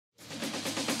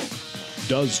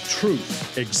Does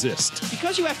truth exist?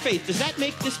 Because you have faith, does that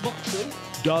make this book true?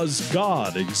 Does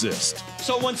God exist?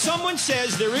 So when someone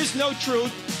says there is no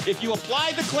truth, if you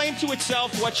apply the claim to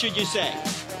itself, what should you say?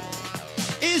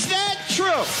 Is that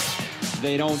true?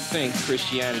 They don't think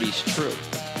Christianity's true.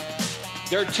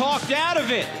 They're talked out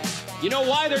of it. You know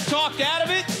why they're talked out of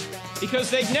it? Because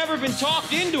they've never been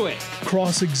talked into it.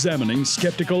 Cross-examining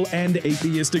skeptical and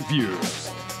atheistic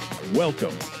views.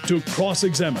 Welcome to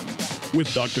Cross-Examine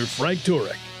with Dr. Frank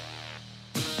Turek.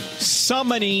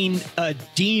 Summoning a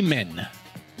demon.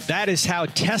 That is how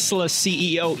Tesla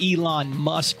CEO Elon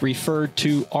Musk referred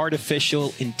to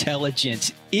artificial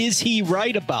intelligence. Is he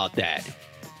right about that?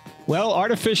 Well,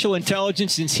 artificial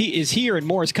intelligence is here and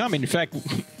more is coming. In fact,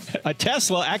 a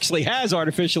Tesla actually has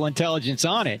artificial intelligence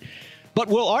on it. But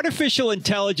will artificial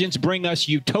intelligence bring us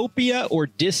utopia or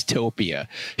dystopia?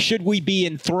 Should we be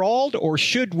enthralled or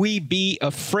should we be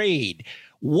afraid?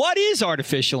 What is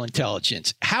artificial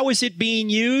intelligence? How is it being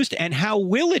used, and how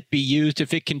will it be used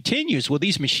if it continues? Will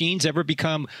these machines ever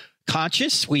become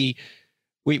conscious? We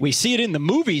see it in the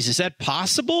movies. Is that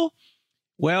possible?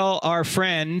 Well, our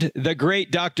friend, the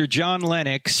great Dr. John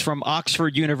Lennox from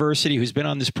Oxford University, who's been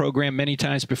on this program many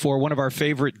times before, one of our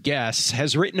favorite guests,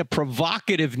 has written a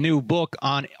provocative new book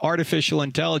on artificial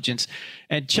intelligence.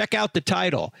 And check out the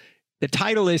title. The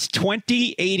title is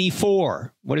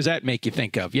 2084. What does that make you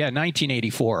think of? Yeah,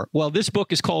 1984. Well, this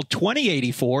book is called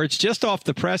 2084. It's just off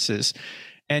the presses.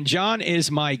 And John is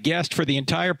my guest for the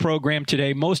entire program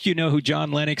today. Most of you know who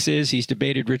John Lennox is. He's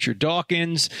debated Richard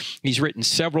Dawkins. He's written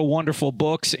several wonderful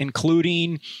books,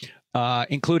 including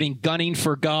Gunning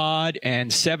for God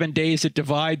and 7 Days That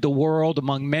Divide the World,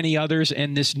 among many others.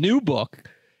 And this new book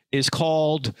is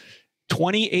called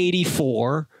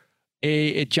 2084.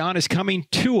 John is coming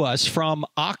to us from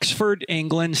Oxford,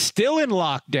 England, still in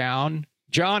lockdown.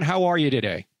 John, how are you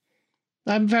today?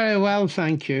 I'm very well,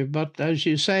 thank you. But as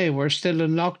you say, we're still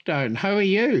in lockdown. How are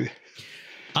you?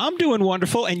 I'm doing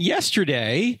wonderful. And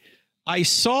yesterday, I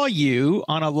saw you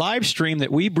on a live stream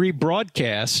that we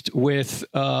rebroadcast with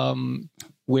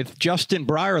Justin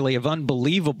Brierley of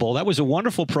Unbelievable. That was a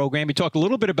wonderful program. You talked a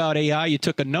little bit about AI. You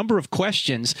took a number of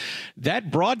questions. That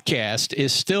broadcast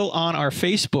is still on our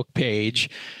Facebook page.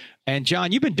 And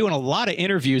John, you've been doing a lot of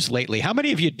interviews lately. How many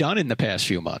have you done in the past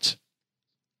few months?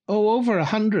 Oh, over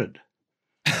 100.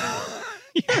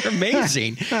 You're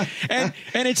amazing. and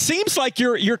it seems like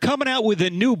you're coming out with a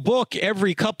new book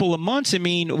every couple of months. I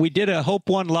mean, we did a Hope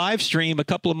One live stream a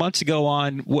couple of months ago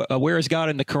on Where is God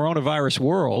in the Coronavirus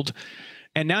World?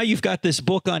 And now you've got this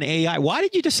book on AI. Why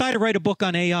did you decide to write a book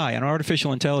on AI, on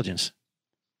artificial intelligence?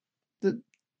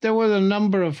 There were a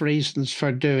number of reasons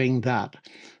for doing that.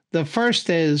 The first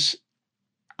is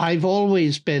I've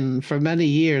always been, for many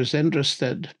years,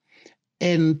 interested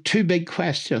in two big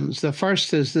questions. The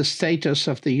first is the status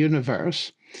of the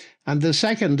universe, and the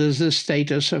second is the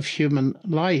status of human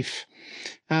life.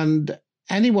 And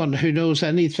anyone who knows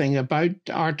anything about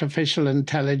artificial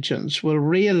intelligence will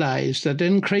realize that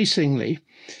increasingly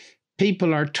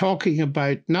people are talking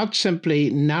about not simply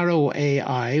narrow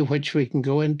AI, which we can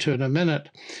go into in a minute,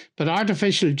 but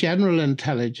artificial general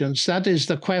intelligence. That is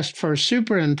the quest for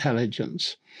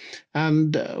superintelligence.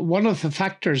 And one of the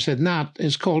factors in that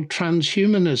is called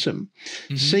transhumanism,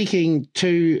 seeking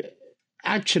to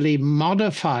actually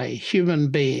modify human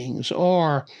beings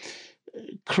or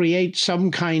create some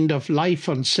kind of life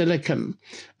on silicon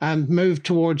and move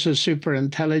towards a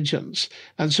superintelligence.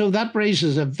 And so that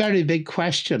raises a very big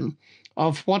question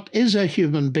of what is a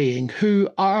human being? Who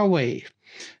are we?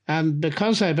 And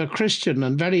because I'm a Christian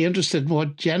and very interested in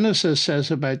what Genesis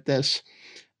says about this,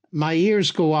 my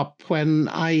ears go up when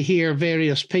I hear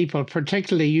various people,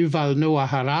 particularly Yuval Noah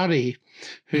Harari,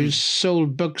 who's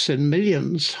sold books in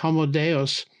millions, Homo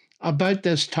Deus, about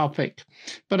this topic.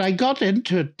 But I got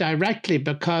into it directly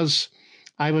because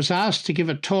I was asked to give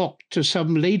a talk to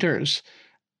some leaders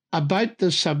about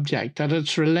the subject and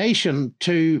its relation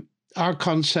to our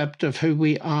concept of who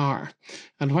we are.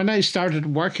 And when I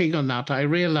started working on that, I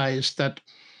realized that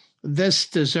this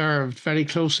deserved very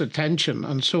close attention.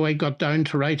 And so I got down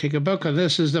to writing a book, and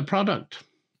this is the product.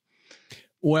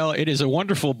 Well, it is a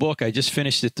wonderful book. I just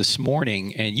finished it this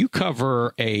morning, and you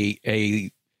cover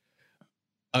a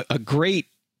great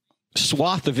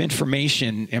swath of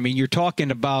information. I mean, you're talking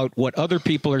about what other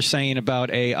people are saying about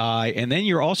AI, and then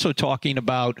you're also talking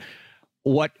about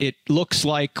what it looks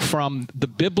like from the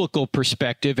biblical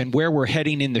perspective and where we're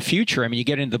heading in the future. I mean, you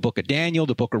get into the book of Daniel,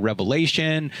 the book of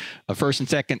Revelation, First and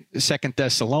Second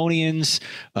Thessalonians,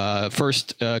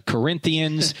 First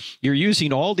Corinthians. You're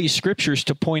using all these scriptures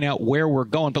to point out where we're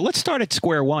going. But let's start at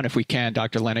square one, if we can,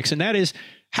 Dr. Lennox, and that is,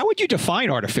 how would you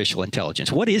define artificial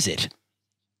intelligence? What is it?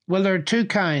 Well, there are two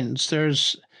kinds.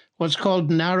 There's what's called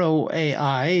narrow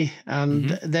AI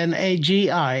and then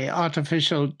AGI,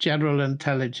 artificial general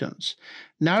intelligence.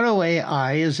 Narrow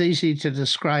AI is easy to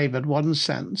describe in one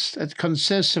sense. It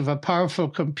consists of a powerful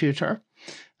computer,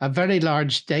 a very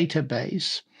large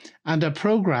database, and a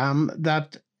program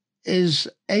that is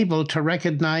able to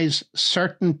recognize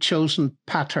certain chosen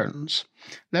patterns.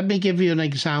 Let me give you an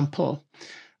example.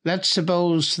 Let's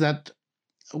suppose that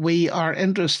we are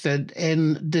interested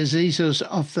in diseases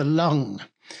of the lung,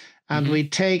 and we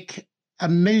take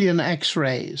 1 million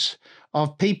X-rays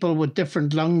of people with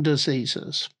different lung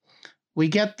diseases. We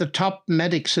get the top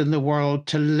medics in the world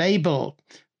to label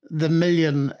the 1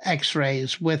 million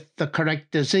X-rays with the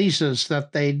correct diseases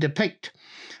that they depict.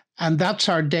 And that's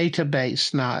our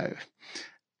database now.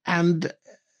 And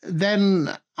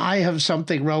then I have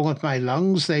something wrong with my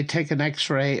lungs. They take an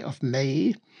X-ray of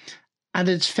me, and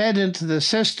it's fed into the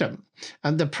system.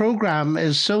 And the program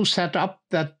is so set up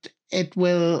that it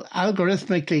will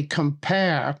algorithmically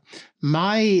compare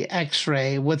my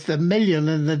X-ray with the 1 million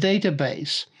in the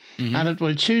database. And it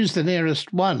will choose the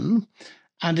nearest one,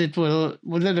 and it will,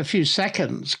 within a few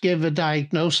seconds, give a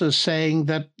diagnosis saying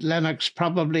that Lennox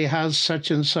probably has such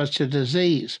and such a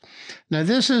disease. Now,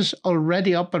 this is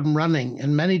already up and running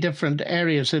in many different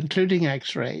areas, including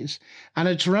X-rays, and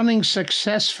it's running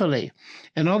successfully.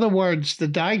 In other words, the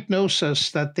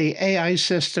diagnosis that the AI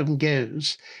system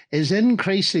gives is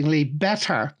increasingly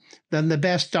better than the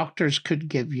best doctors could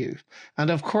give you. And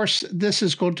of course, this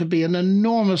is going to be an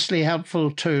enormously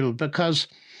helpful tool because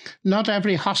not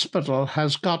every hospital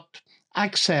has got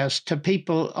access to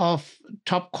people of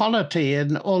top quality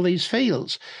in all these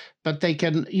fields, but they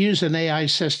can use an AI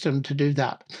system to do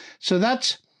that. So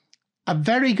that's a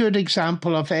very good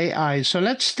example of AI. So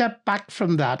let's step back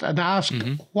from that and ask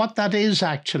what that is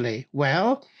actually.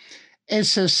 Well,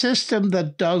 it's a system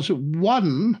that does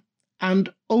one and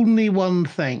only one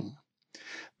thing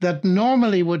that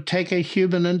normally would take a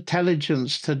human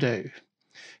intelligence to do.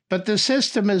 But the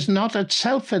system is not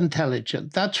itself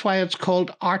intelligent. That's why it's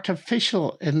called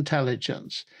artificial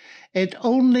intelligence. It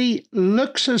only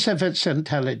looks as if it's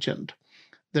intelligent.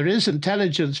 There is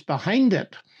intelligence behind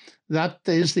it. That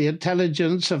is the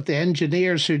intelligence of the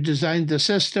engineers who designed the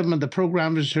system and the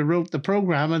programmers who wrote the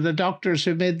program and the doctors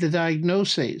who made the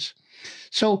diagnoses.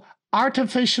 So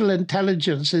artificial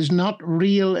intelligence is not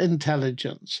real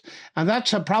intelligence. And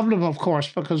that's a problem, of course,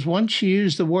 because once you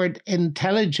use the word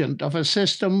intelligent of a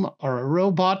system or a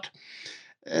robot,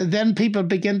 then people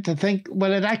begin to think,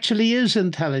 well, it actually is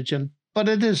intelligent, but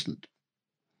it isn't.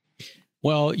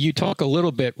 Well, you talk a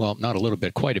little bit, well, not a little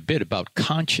bit, quite a bit about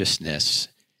consciousness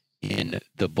in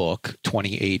the book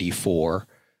 2084.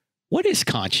 What is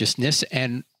consciousness?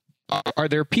 And are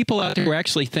there people out there who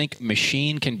actually think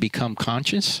machine can become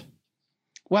conscious?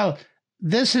 Well,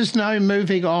 this is now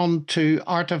moving on to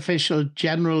artificial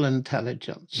general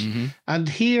intelligence. And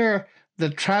here, the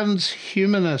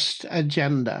transhumanist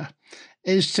agenda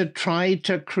is to try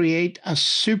to create a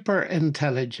super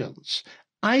intelligence,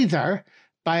 either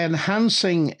by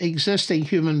enhancing existing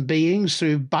human beings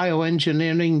through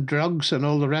bioengineering, drugs, and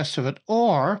all the rest of it,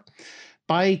 or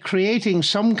by creating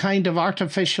some kind of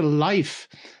artificial life,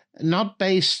 not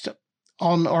based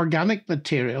on organic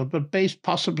material, but based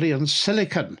possibly on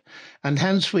silicon. And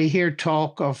hence we hear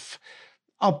talk of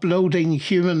uploading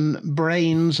human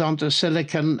brains onto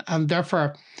silicon and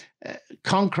therefore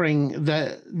conquering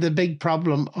the big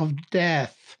problem of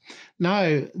death.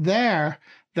 Now,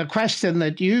 the question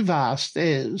that you've asked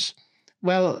is,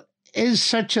 well, is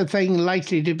such a thing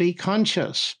likely to be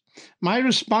conscious? My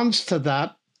response to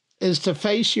that is to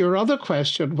face your other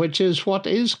question, which is, what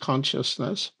is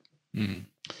consciousness?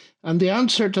 And the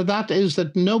answer to that is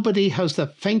that nobody has the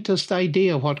faintest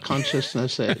idea what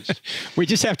consciousness is. We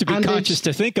just have to be conscious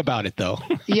to think about it, though.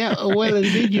 Yeah, well,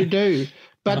 indeed you do.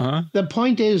 But the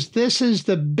point is, this is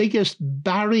the biggest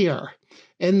barrier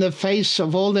in the face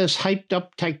of all this hyped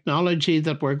up technology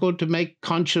that we're going to make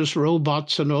conscious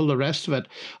robots and all the rest of it.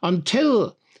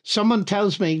 Until someone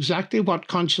tells me exactly what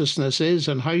consciousness is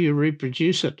and how you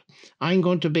reproduce it, I'm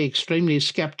going to be extremely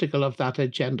skeptical of that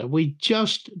agenda. We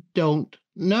just don't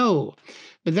know.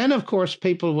 But then, of course,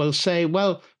 people will say,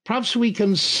 well, perhaps we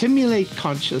can simulate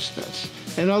consciousness.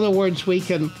 In other words, we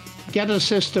can get a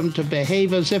system to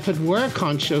behave as if it were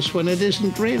conscious when it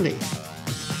isn't really.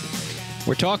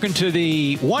 We're talking to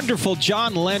the wonderful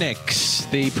John Lennox,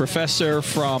 the professor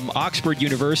from Oxford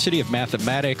University of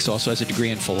Mathematics, also has a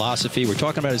degree in philosophy. We're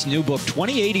talking about his new book,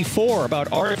 2084,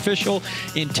 about artificial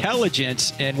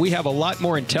intelligence, and we have a lot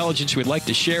more intelligence we'd like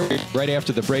to share right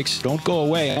after the break, so don't go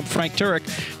away. I'm Frank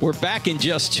Turek. We're back in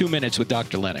just 2 minutes with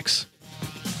Dr. Lennox.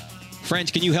 Friends,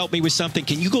 can you help me with something?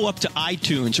 Can you go up to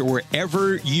iTunes or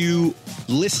wherever you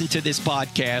listen to this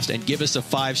podcast and give us a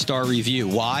 5-star review?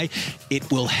 Why? It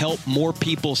will help more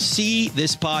people see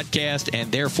this podcast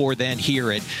and therefore then hear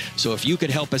it. So if you could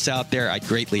help us out there, I'd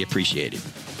greatly appreciate it.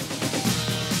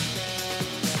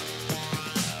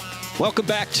 Welcome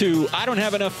back to I Don't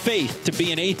Have Enough Faith to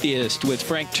Be an Atheist with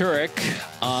Frank Turek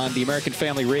on the American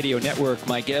Family Radio Network.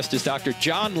 My guest is Dr.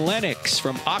 John Lennox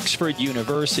from Oxford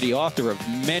University, author of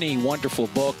many wonderful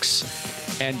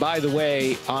books. And by the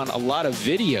way, on a lot of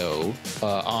video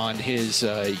on his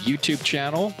YouTube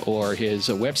channel or his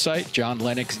website,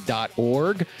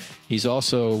 johnlennox.org. He's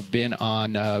also been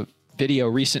on video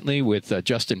recently with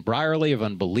Justin Brierley of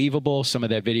Unbelievable. Some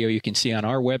of that video you can see on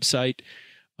our website.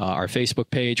 Our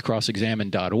Facebook page,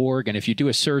 crossexamine.org. And if you do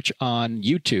a search on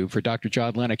YouTube for Dr.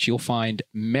 John Lennox, you'll find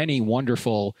many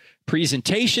wonderful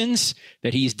presentations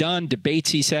that he's done, debates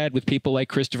he's had with people like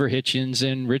Christopher Hitchens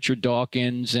and Richard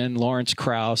Dawkins and Lawrence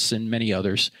Krauss and many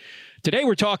others. Today,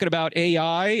 we're talking about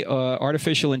AI,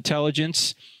 artificial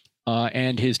intelligence,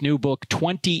 and his new book,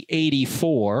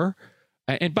 2084.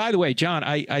 And by the way, John,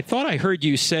 I thought I heard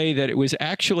you say that it was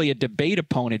actually a debate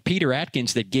opponent, Peter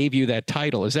Atkins, that gave you that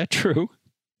title. Is that true?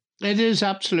 It is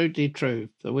absolutely true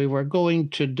that we were going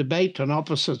to debate on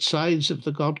opposite sides of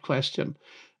the God question.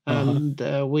 And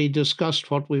we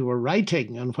discussed what we were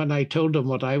writing. And when I told him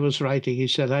what I was writing, he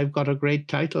said, I've got a great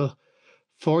title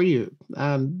for you.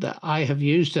 And I have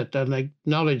used it and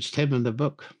acknowledged him in the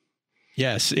book.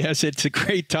 Yes, it's a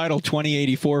great title,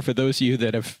 2084, for those of you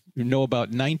that know about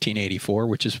 1984,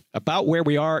 which is about where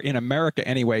we are in America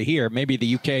anyway here, maybe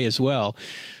the UK as well.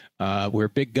 Where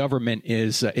big government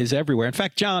is everywhere. In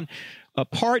fact, John, a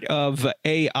part of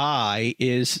AI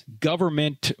is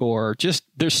government or just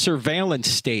their surveillance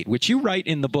state, which you write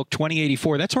in the book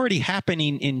 2084. That's already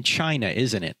happening in China,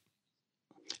 isn't it?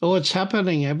 Oh, it's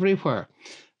happening everywhere.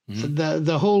 Mm-hmm.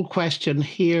 The whole question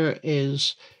here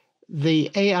is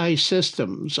the AI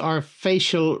systems are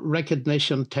facial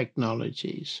recognition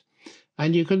technologies.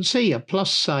 And you can see a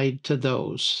plus side to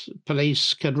those.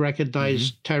 Police can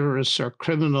recognize terrorists or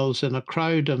criminals in a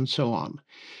crowd and so on.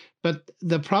 But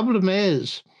the problem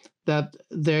is that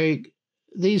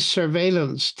these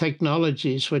surveillance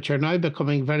technologies, which are now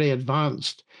becoming very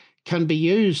advanced, can be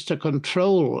used to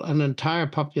control an entire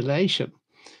population.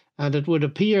 And it would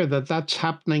appear that that's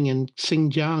happening in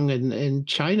Xinjiang in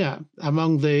China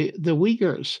among the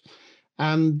Uyghurs.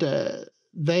 And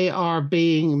they are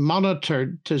being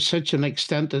monitored to such an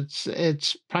extent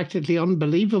it's practically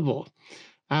unbelievable.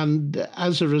 And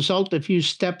as a result, if you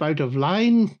step out of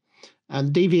line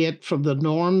and deviate from the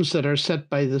norms that are set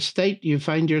by the state, you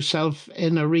find yourself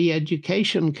in a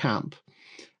re-education camp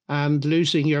and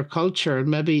losing your culture and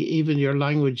maybe even your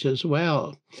language as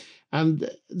well. And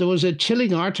there was a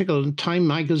chilling article in Time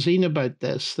magazine about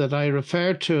this that I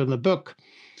referred to in the book.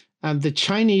 And the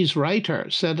Chinese writer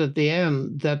said at the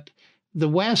end that the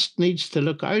West needs to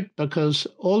look out because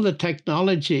all the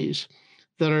technologies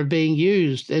that are being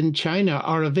used in China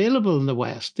are available in the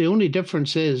West. The only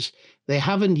difference is they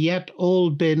haven't yet all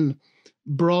been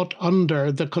brought under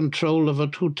the control of a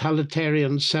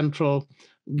totalitarian central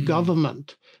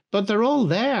government, but they're all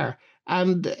there.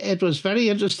 And it was very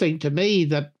interesting to me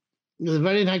that the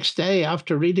very next day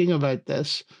after reading about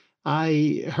this,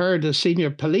 I heard a senior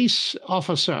police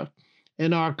officer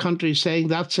in our country saying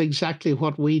that's exactly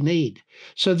what we need.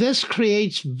 So this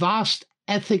creates vast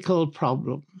ethical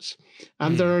problems.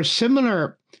 And there are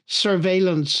similar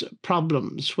surveillance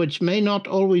problems, which may not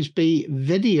always be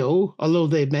video, although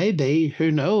they may be, who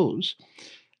knows,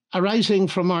 arising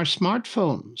from our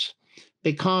smartphones,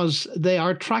 because they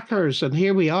are trackers. And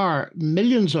here we are,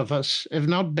 millions of us, if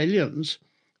not billions,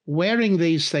 wearing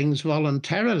these things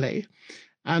voluntarily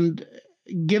and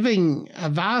giving a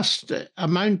vast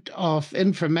amount of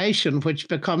information, which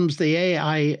becomes the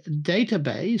AI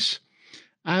database.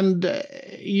 And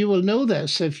you will know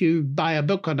this if you buy a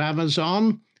book on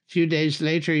Amazon. A few days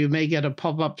later, you may get a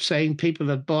pop-up saying people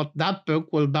that bought that book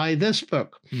will buy this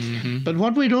book. But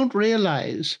what we don't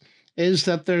realize is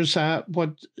that there's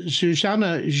what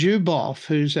Zsuzsanna Zuboff,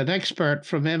 who's an expert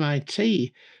from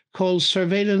MIT, calls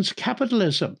surveillance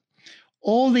capitalism.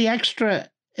 All the extra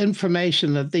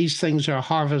information that these things are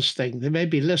harvesting. They may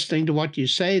be listening to what you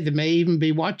say. They may even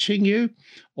be watching you,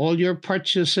 all your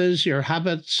purchases, your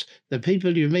habits, the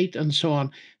people you meet, and so on.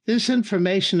 This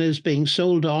information is being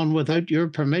sold on without your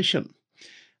permission.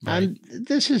 Right. And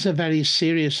this is a very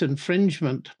serious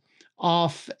infringement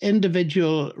of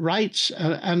individual rights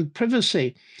and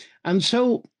privacy. And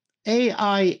so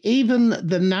AI, even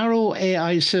the narrow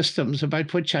AI systems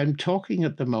about which I'm talking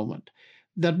at the moment,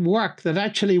 that work, that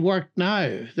actually work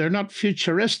now. They're not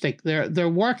futuristic. They're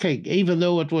working, even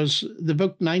though it was the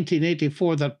book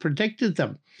 1984 that predicted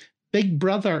them. Big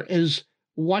Brother is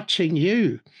watching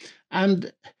you.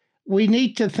 And we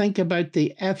need to think about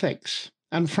the ethics.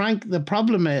 And Frank, the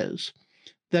problem is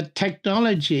that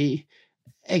technology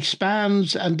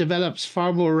expands and develops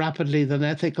far more rapidly than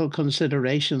ethical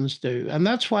considerations do. And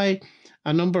that's why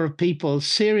a number of people,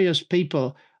 serious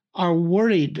people, are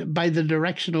worried by the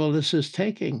direction all this is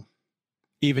taking.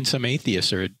 Even some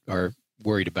atheists are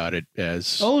worried about it as...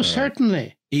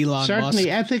 certainly. Elon Certainly,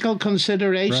 Musk. Ethical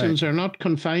considerations are not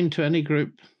confined to any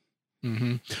group.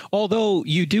 Mm-hmm. Although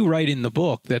you do write in the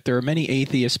book that there are many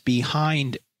atheists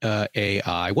behind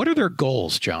AI. What are their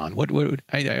goals, John? What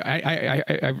I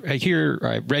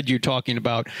read you talking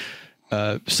about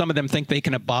some of them think they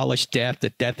can abolish death,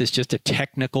 that death is just a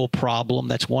technical problem.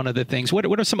 That's one of the things.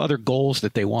 What are some other goals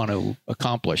that they want to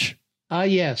accomplish?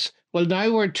 Yes. Well,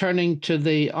 now we're turning to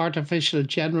the artificial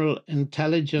general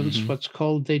intelligence, what's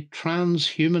called the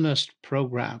transhumanist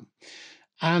program.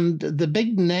 And the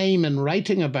big name in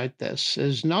writing about this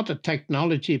is not a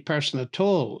technology person at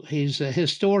all. He's a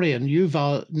historian,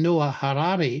 Yuval Noah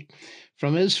Harari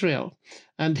from Israel.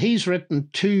 And he's written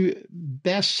 2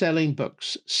 best-selling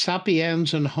books,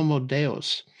 Sapiens and Homo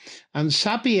Deus. And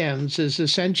Sapiens is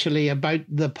essentially about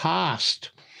the past.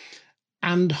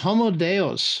 And Homo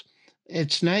Deus,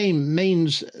 its name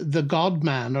means the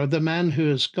God-man, or the man who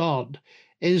is God,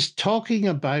 is talking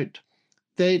about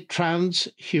the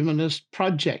transhumanist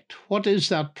project. What is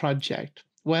that project?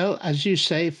 Well, as you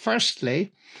say,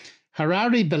 firstly,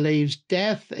 Harari believes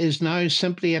death is now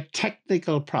simply a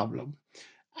technical problem,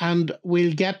 and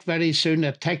we'll get very soon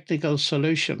a technical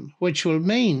solution, which will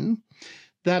mean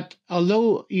that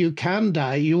although you can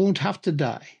die, you won't have to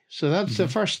die. So that's the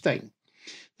first thing.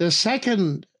 The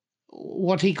second,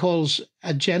 what he calls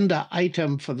agenda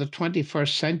item for the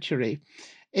 21st century,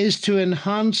 is to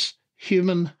enhance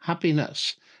human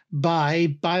happiness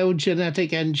by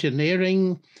biogenetic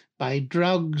engineering, by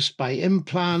drugs, by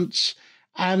implants,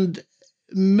 and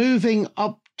moving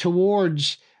up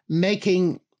towards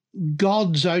making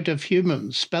gods out of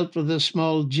humans, spelt with a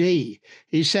small g.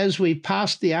 He says we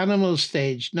passed the animal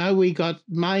stage. Now we got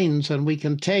minds and we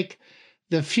can take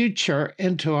the future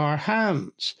into our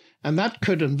hands. And that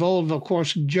could involve, of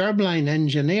course, germline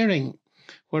engineering,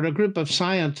 where a group of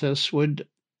scientists would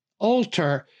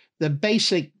alter the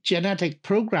basic genetic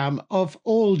program of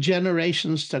all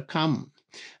generations to come.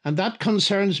 And that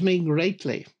concerns me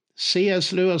greatly.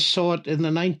 C.S. Lewis saw it in the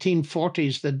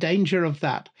 1940s, the danger of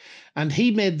that. And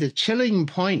he made the chilling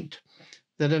point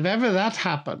that if ever that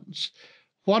happens,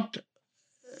 what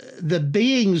the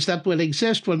beings that will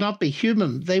exist will not be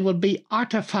human. They will be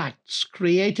artifacts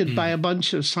created by a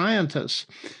bunch of scientists.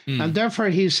 And therefore,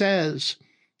 he says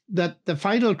that the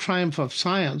final triumph of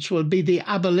science will be the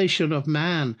abolition of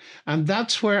man. And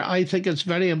that's where I think it's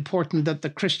very important that the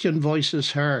Christian voice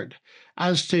is heard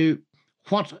as to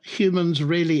what humans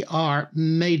really are,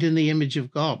 made in the image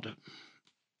of God.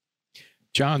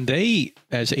 John, they,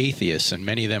 as atheists, and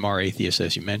many of them are atheists,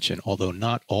 as you mentioned, although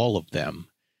not all of them,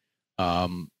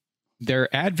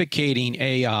 they're advocating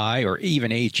AI or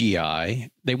even AGI.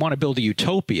 They want to build a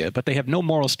utopia, but they have no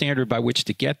moral standard by which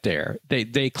to get there.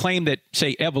 They claim that,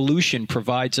 say, evolution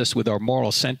provides us with our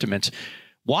moral sentiments.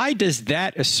 Why does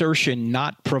that assertion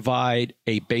not provide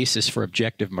a basis for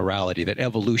objective morality, that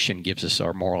evolution gives us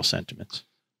our moral sentiments?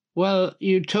 Well,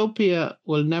 utopia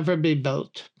will never be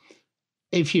built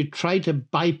if you try to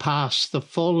bypass the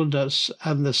fallenness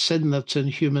and the sin that's in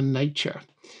human nature.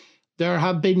 There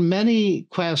have been many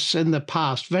quests in the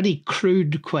past, very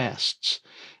crude quests,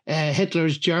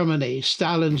 Hitler's Germany,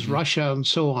 Stalin's Russia, and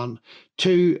so on,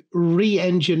 to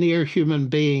re-engineer human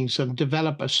beings and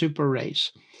develop a super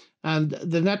race. And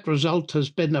the net result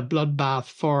has been a bloodbath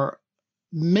for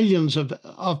millions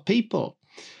of people.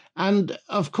 And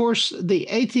of course, the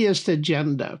atheist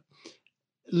agenda,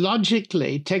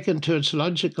 logically taken to its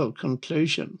logical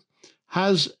conclusion,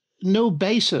 has no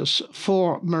basis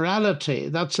for morality.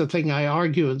 That's the thing I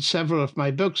argue in several of my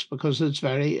books because it's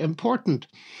very important.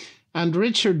 And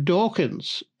Richard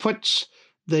Dawkins puts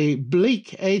the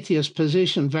bleak atheist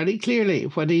position very clearly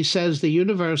when he says the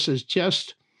universe is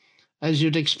just as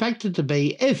you'd expect it to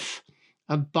be if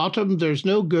at bottom there's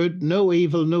no good, no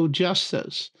evil, no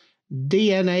justice.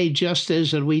 DNA just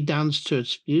is, and we dance to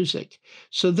its music.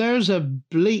 So there's a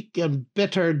bleak and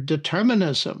bitter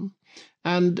determinism.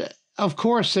 And of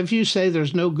course, if you say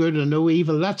there's no good and no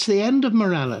evil, that's the end of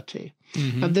morality.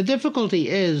 And the difficulty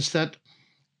is that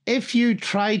if you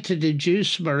try to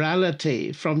deduce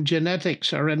morality from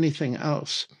genetics or anything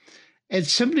else, it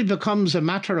simply becomes a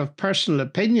matter of personal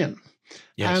opinion.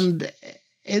 Yes. And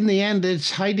in the end,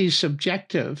 it's highly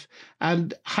subjective.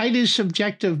 And highly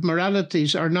subjective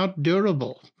moralities are not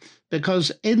durable,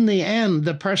 because in the end,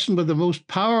 the person with the most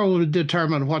power will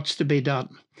determine what's to be done,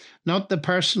 not the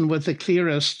person with the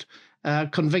clearest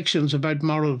convictions about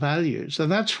moral values.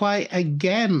 And that's why,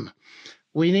 again,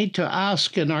 we need to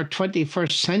ask in our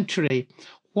 21st century,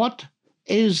 what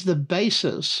is the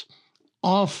basis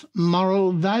of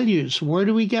moral values? Where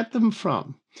do we get them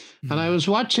from? And I was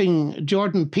watching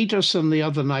Jordan Peterson the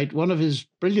other night, one of his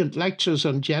brilliant lectures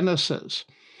on Genesis.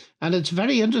 And it's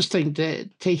very interesting to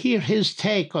hear his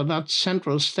take on that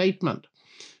central statement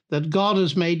that God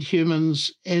has made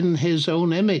humans in his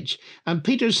own image. And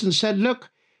Peterson said, look,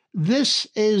 this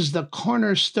is the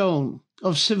cornerstone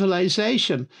of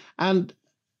civilization, and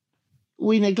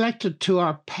we neglect it to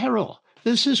our peril.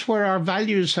 This is where our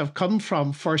values have come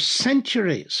from for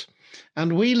centuries.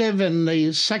 And we live in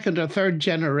the second or third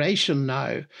generation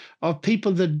now of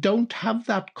people that don't have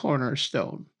that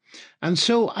cornerstone. And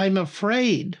so I'm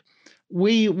afraid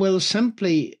we will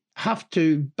simply have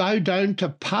to bow down to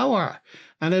power.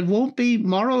 And it won't be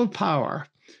moral power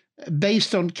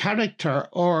based on character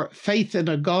or faith in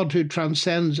a God who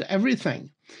transcends everything.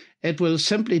 It will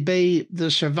simply be the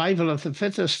survival of the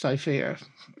fittest, I fear.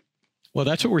 Well,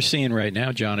 that's what we're seeing right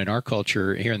now, John, in our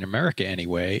culture here in America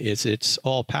anyway, is it's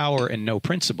all power and no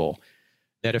principle.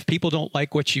 That if people don't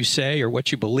like what you say or what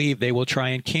you believe, they will try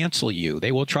and cancel you.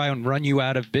 They will try and run you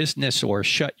out of business or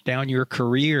shut down your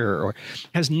career, or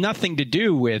has nothing to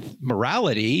do with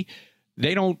morality.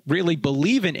 They don't really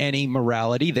believe in any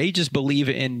morality. They just believe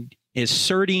in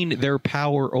asserting their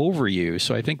power over you.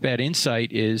 So I think that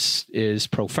insight is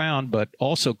profound, but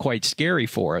also quite scary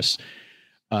for us.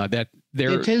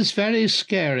 It is very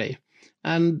scary.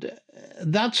 And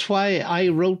that's why I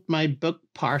wrote my book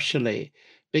partially,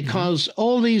 because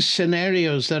all these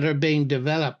scenarios that are being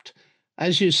developed,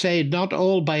 as you say, not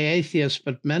all by atheists,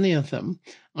 but many of them,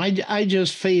 I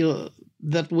just feel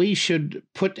that we should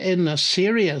put in a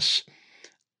serious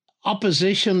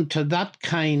opposition to that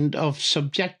kind of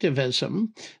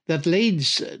subjectivism that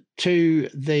leads to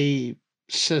the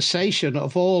cessation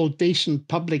of all decent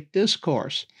public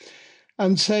discourse,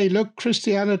 and say, look,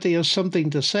 Christianity has something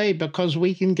to say, because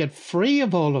we can get free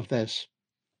of all of this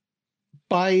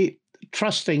by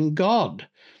trusting God,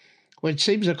 which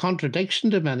seems a contradiction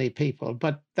to many people,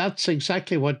 but that's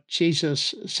exactly what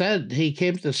Jesus said. He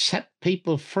came to set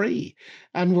people free,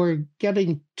 and we're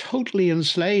getting totally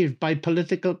enslaved by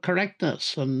political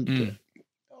correctness and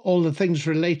all the things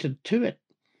related to it.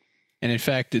 And in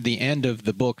fact, at the end of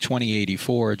the book,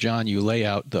 2084, John, you lay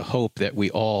out the hope that we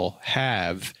all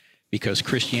have, because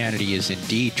Christianity is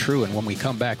indeed true. And when we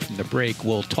come back from the break,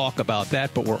 we'll talk about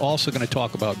that. But we're also going to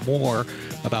talk about more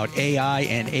about AI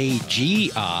and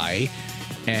AGI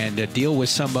and deal with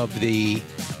some of the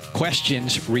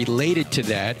questions related to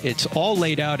that. It's all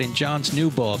laid out in John's new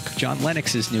book, John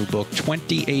Lennox's new book,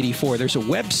 2084. There's a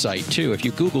website, too. If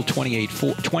you Google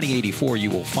 2084, you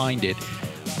will find it.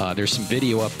 There's some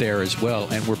video up there as well.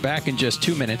 And we're back in just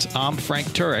 2 minutes. I'm Frank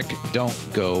Turek.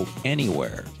 Don't go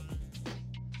anywhere.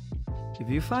 If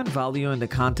you find value in the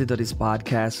content of this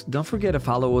podcast, don't forget to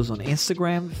follow us on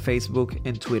Instagram, Facebook,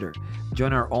 and Twitter.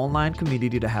 Join our online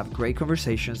community to have great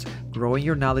conversations, grow in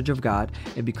your knowledge of God,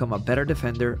 and become a better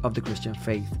defender of the Christian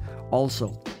faith.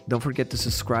 Also, don't forget to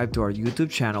subscribe to our YouTube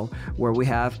channel, where we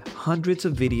have hundreds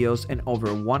of videos and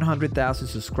over 100,000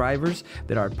 subscribers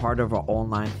that are part of our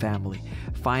online family.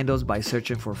 Find us by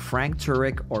searching for Frank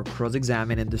Turek or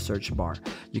Cross-Examine in the search bar.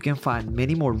 You can find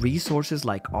many more resources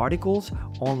like articles,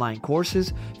 online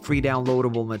courses, free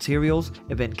downloadable materials,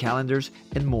 event calendars,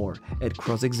 and more at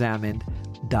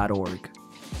crossexamined.org.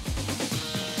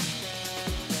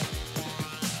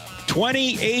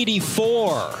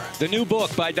 2084, the new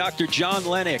book by Dr. John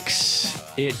Lennox.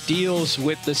 It deals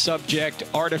with the subject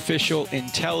artificial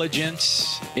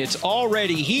intelligence. It's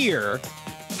already here.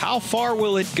 How far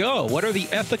will it go? What are the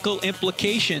ethical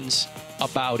implications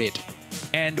about it?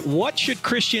 And what should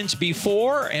Christians be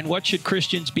for, and what should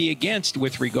Christians be against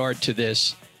with regard to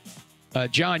this?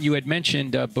 John, you had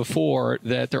mentioned before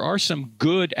that there are some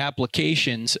good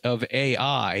applications of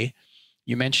AI.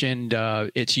 You mentioned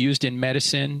it's used in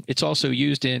medicine. It's also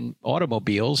used in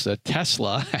automobiles.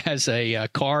 Tesla has a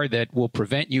car that will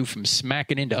prevent you from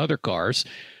smacking into other cars.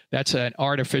 That's an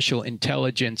artificial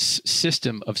intelligence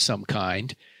system of some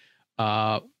kind.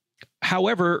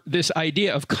 However, this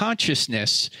idea of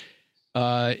consciousness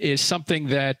is something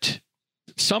that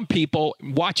some people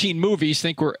watching movies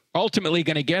think we're ultimately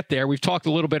going to get there. We've talked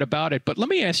a little bit about it, but let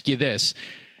me ask you this.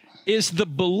 Is the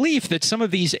belief that some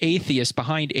of these atheists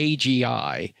behind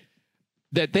AGI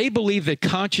that they believe that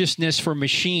consciousness for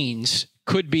machines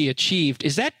could be achieved.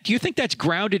 Do you think that's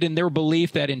grounded in their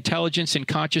belief that intelligence and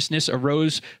consciousness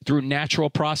arose through natural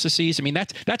processes? I mean,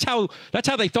 that's how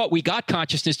they thought we got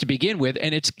consciousness to begin with,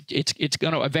 and it's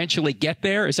going to eventually get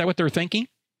there. Is that what they're thinking?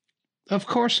 Of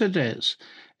course it is.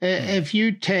 If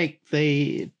you take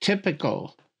the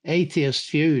typical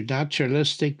atheist view,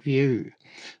 naturalistic view,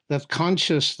 that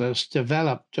consciousness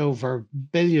developed over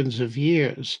billions of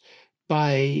years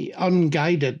by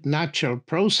unguided natural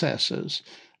processes,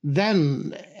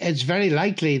 then it's very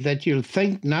likely that you'll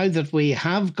think, now that we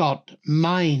have got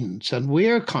minds and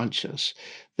we're conscious,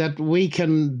 that we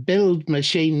can build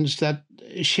machines that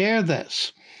share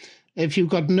this. If you've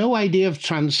got no idea of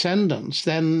transcendence,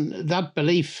 then that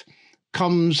belief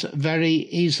comes very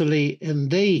easily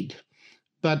indeed.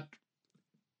 But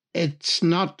it's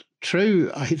not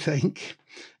true, I think.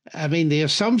 I mean, the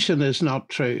assumption is not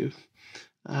true.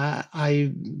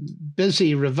 I'm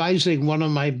busy revising one of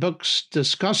my books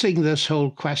discussing this whole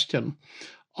question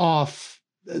of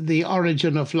the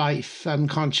origin of life and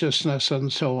consciousness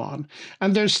and so on.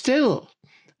 And there's still,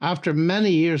 after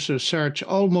many years of research,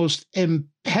 almost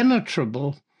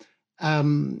impenetrable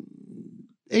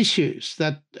issues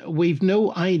that we've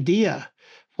no idea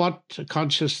what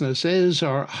consciousness is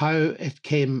or how it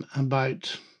came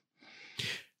about.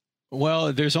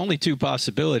 Well, there's only two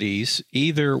possibilities.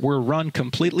 Either we're run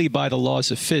completely by the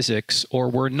laws of physics or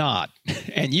we're not.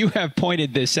 And you have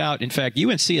pointed this out. In fact, you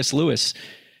and C.S. Lewis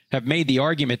have made the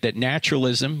argument that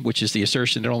naturalism, which is the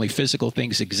assertion that only physical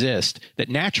things exist, that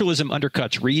naturalism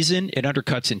undercuts reason, it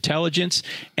undercuts intelligence,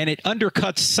 and it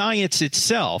undercuts science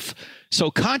itself.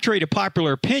 So contrary to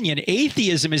popular opinion,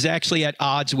 atheism is actually at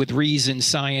odds with reason,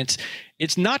 science.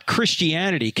 It's not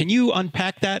Christianity. Can you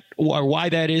unpack that or why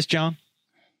that is, John?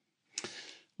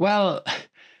 Well,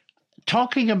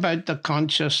 talking about the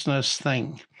consciousness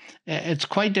thing, it's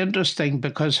quite interesting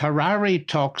because Harari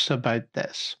talks about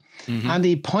this. Mm-hmm. And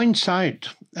he points out,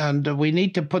 and we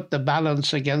need to put the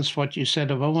balance against what you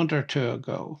said a moment or two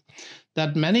ago,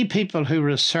 that many people who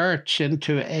research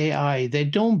into AI, they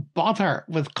don't bother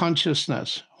with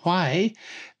consciousness. Why?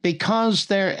 Because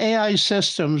their AI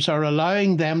systems are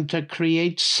allowing them to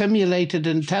create simulated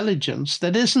intelligence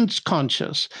that isn't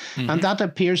conscious, and that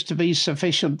appears to be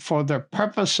sufficient for their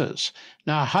purposes.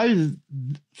 Now, how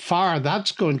far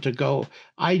that's going to go,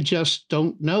 I just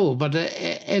don't know, but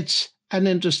it's an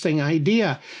interesting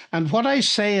idea. And what I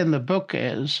say in the book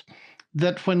is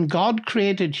that when God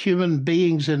created human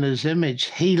beings in his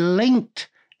image, he linked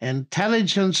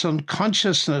intelligence and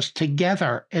consciousness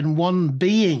together in one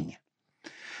being.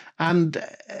 And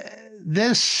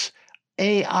this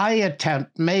AI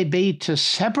attempt may be to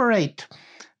separate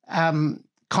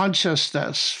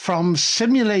consciousness from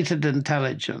simulated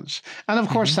intelligence. And of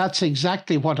course, that's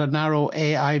exactly what a narrow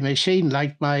AI machine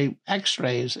like my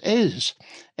X-rays is.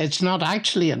 It's not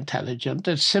actually intelligent.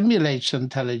 It simulates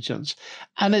intelligence.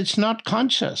 And it's not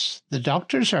conscious. The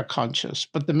doctors are conscious,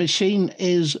 but the machine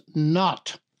is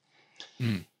not.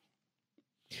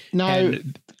 Now,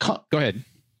 go ahead.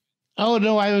 Oh,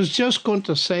 no, I was just going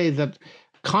to say that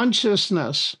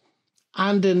consciousness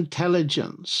and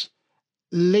intelligence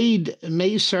lead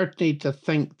me certainly to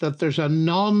think that there's a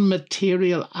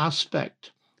non-material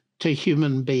aspect to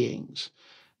human beings.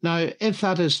 Now, if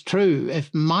that is true,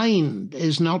 if mind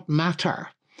is not matter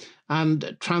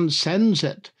and transcends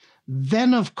it,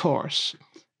 then, of course,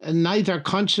 neither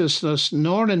consciousness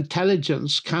nor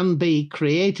intelligence can be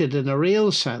created in a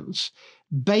real sense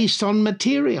based on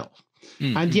material.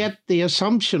 Mm-hmm. And yet the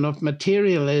assumption of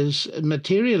materialism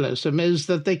is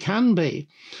that they can be.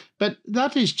 But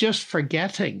that is just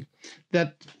forgetting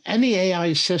that any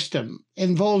AI system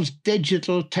involves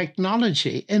digital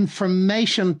technology,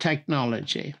 information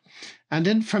technology. And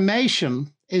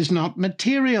information is not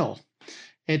material.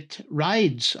 It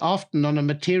rides often on a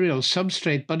material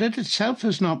substrate, but it itself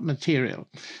is not material.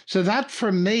 So that,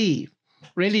 for me,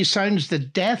 really sounds the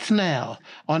death knell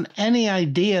on any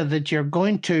idea that you're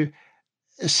going to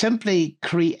simply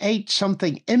create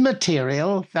something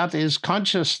immaterial, that is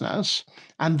consciousness,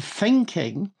 and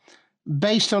thinking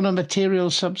based on a material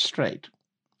substrate.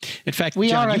 In fact, we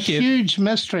John, are a huge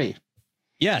mystery.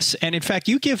 Yes. And in fact,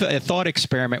 you give a thought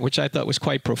experiment, which I thought was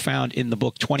quite profound in the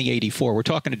book 2084. We're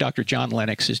talking to Dr. John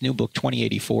Lennox, his new book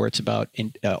 2084. It's about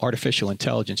artificial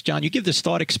intelligence. John, you give this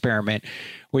thought experiment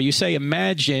where you say,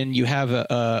 imagine you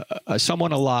have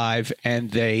someone alive and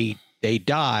they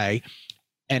die,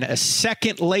 and a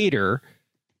second later,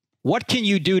 what can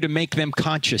you do to make them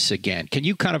conscious again? Can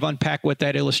you kind of unpack what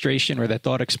that illustration or that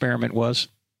thought experiment was?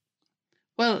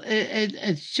 Well,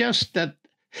 it's just that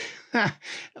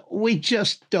we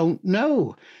just don't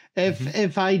know.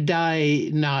 If I die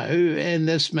now in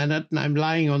this minute and I'm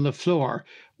lying on the floor,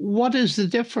 what is the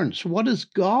difference? What is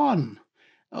gone?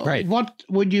 Right. What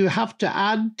would you have to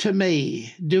add to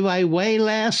me? Do I weigh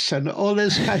less and all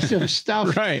this kind of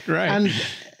stuff? Right. And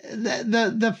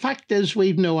the fact is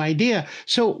we've no idea.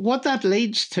 So what that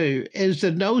leads to is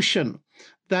the notion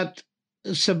that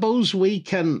suppose we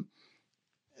can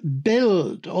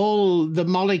build all the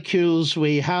molecules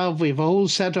we have. We have a whole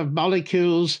set of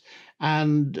molecules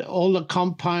and all the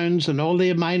compounds and all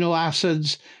the amino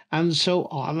acids and so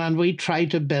on. And we try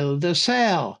to build a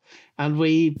cell and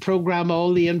we program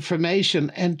all the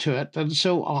information into it and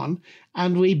so on.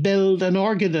 And we build an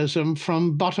organism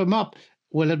from bottom up.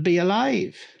 Will it be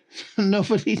alive?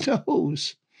 Nobody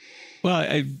knows.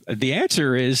 Well, the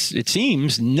answer is, it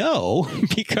seems, no,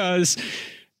 because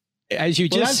as you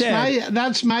just said,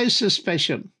 that's my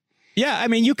suspicion. Yeah, I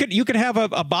mean, you could have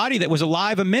a body that was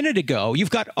alive a minute ago. You've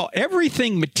got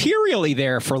everything materially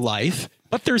there for life,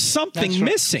 but there's something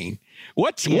missing.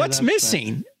 What's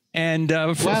missing? Right. And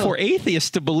for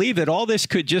atheists to believe that all this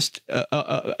could just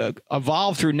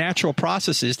evolve through natural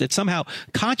processes, that somehow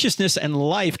consciousness and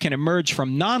life can emerge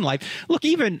from non-life. Look,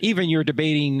 even your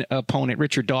debating opponent,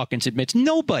 Richard Dawkins, admits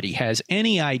nobody has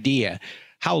any idea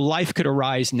how life could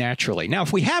arise naturally. Now,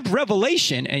 if we have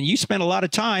revelation, and you spent a lot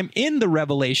of time in the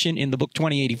revelation in the book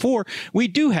 2084, we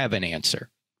do have an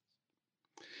answer.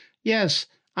 Yes,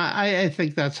 I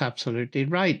think that's absolutely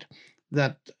right.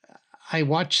 That I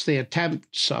watch the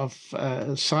attempts of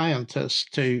scientists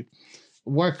to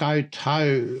work out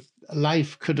how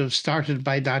life could have started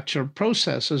by natural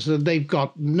processes, and they've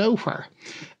got nowhere.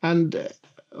 And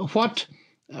what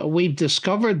we've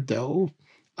discovered, though,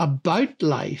 about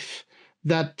life,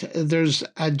 that there's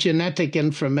a genetic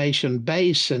information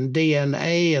base in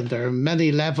DNA, and there are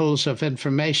many levels of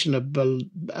information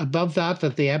above that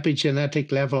at the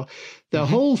epigenetic level. The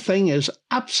whole thing is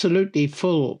absolutely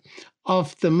full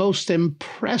of the most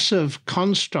impressive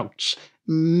constructs,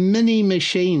 mini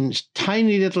machines,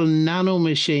 tiny little nano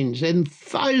machines in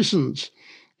thousands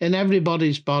in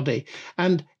everybody's body.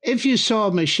 And if you saw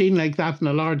a machine like that on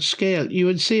a large scale, you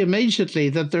would see immediately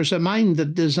that there's a mind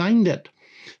that designed it.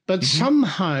 But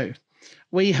somehow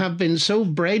we have been so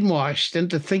brainwashed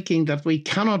into thinking that we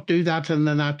cannot do that in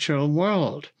the natural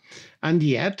world. And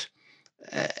yet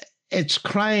it's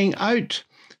crying out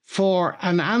for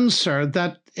an answer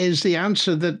that is the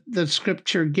answer that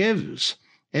Scripture gives.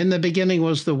 In the beginning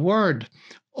was the Word.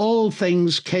 All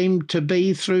things came to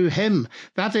be through him.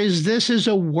 That is, this is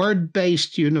a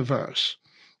word-based universe.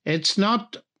 It's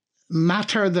not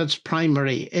matter that's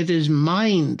primary. It is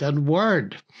mind and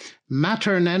word.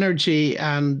 Matter and energy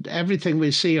and everything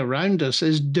we see around us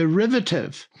is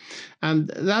derivative. And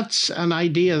that's an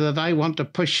idea that I want to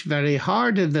push very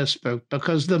hard in this book,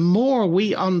 because the more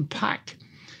we unpack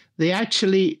the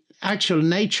actual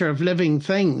nature of living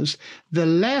things, the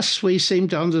less we seem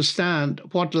to understand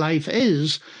what life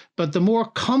is, but the more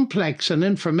complex and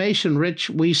information-rich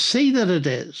we see that it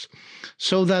is,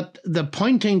 so that the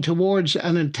pointing towards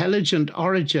an intelligent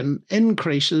origin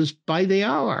increases by the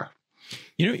hour.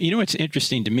 You know what's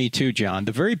interesting to me too, John?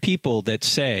 The very people that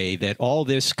say that all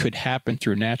this could happen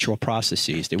through natural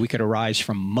processes, that we could arise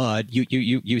from mud.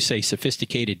 You say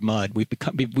sophisticated mud.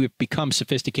 We've become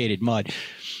sophisticated mud.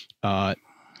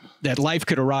 That life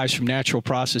could arise from natural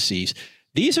processes.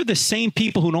 These are the same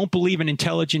people who don't believe in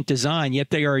intelligent design, yet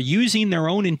they are using their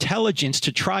own intelligence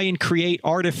to try and create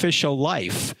artificial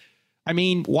life. I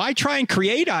mean, why try and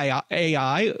create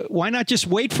AI? Why not just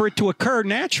wait for it to occur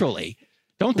naturally?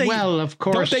 Don't they? Well, of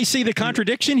course. Don't they see the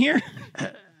contradiction here?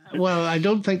 Well, I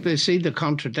don't think they see the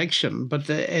contradiction, but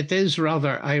it is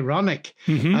rather ironic.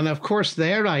 And of course,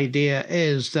 their idea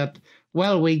is that,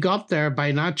 well, we got there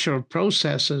by natural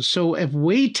processes. So if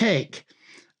we take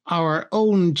our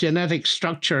own genetic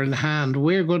structure in hand,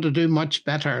 we're going to do much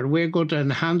better. We're going to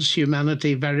enhance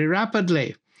humanity very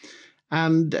rapidly.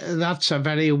 And that's a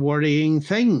very worrying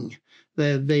thing.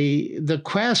 The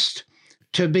quest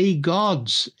to be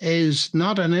gods is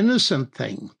not an innocent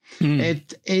thing.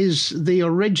 It is the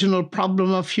original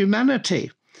problem of humanity.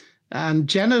 And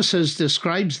Genesis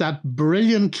describes that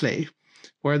brilliantly,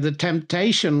 where the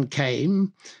temptation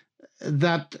came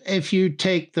that if you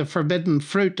take the forbidden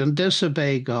fruit and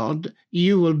disobey God,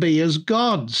 you will be as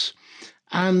gods.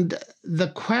 And the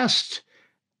quest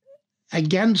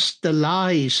against the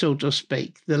lie, so to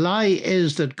speak. The lie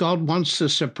is that God wants to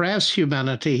suppress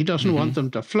humanity. He doesn't want them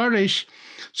to flourish.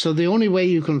 So the only way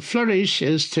you can flourish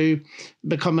is to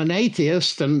become an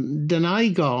atheist and deny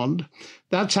God.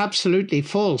 That's absolutely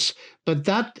false. But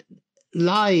that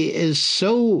lie is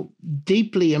so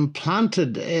deeply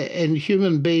implanted in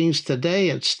human beings today,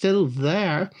 it's still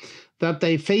there, that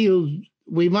they feel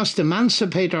we must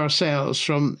emancipate ourselves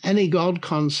from any God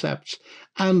concepts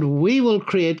and we will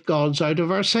create gods out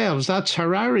of ourselves. That's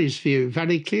Harari's view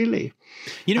very clearly.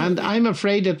 And I'm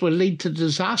afraid it will lead to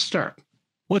disaster.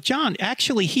 Well, John,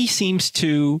 actually, he seems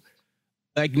to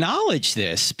acknowledge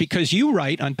this, because you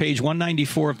write on page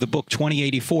 194 of the book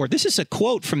 2084. This is a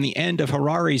quote from the end of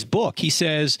Harari's book. He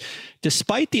says,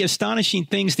 despite the astonishing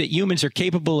things that humans are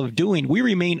capable of doing, we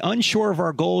remain unsure of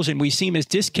our goals and we seem as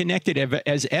disconnected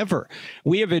as ever.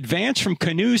 We have advanced from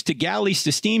canoes to galleys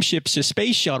to steamships to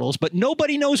space shuttles, but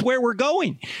nobody knows where we're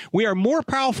going. We are more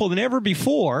powerful than ever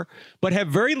before, but have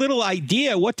very little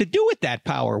idea what to do with that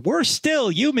power. Worse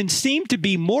still, humans seem to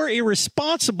be more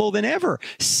irresponsible than ever.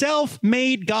 Self-made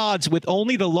gods with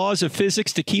only the laws of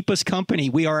physics to keep us company.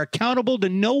 We are accountable to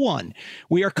no one.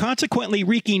 We are consequently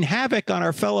wreaking havoc on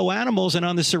our fellow animals and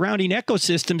on the surrounding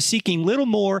ecosystem, seeking little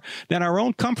more than our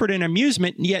own comfort and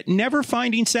amusement, yet never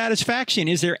finding satisfaction.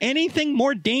 Is there anything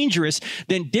more dangerous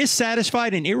than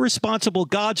dissatisfied and irresponsible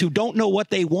gods who don't know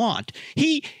what they want?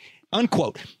 He,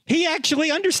 unquote. He actually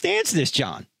understands this,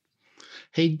 John.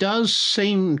 He does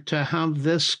seem to have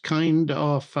this kind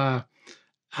of a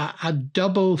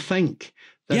double think.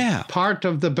 Yeah. Part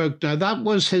of the book, now that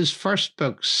was his first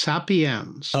book,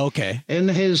 Sapiens. Okay. In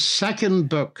his second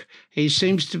book, he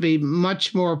seems to be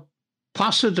much more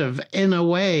positive in a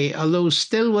way, although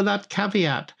still with that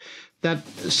caveat that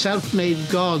self-made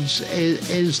gods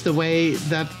is the way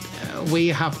that we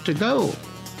have to go.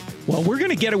 Well, we're going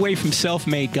to get away from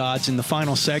self-made gods in the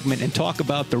final segment and talk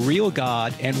about the real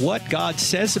God and what God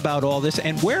says about all this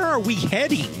and where are we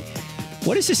heading?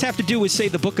 What does this have to do with, say,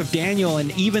 the book of Daniel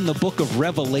and even the book of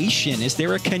Revelation? Is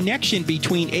there a connection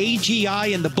between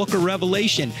AGI and the book of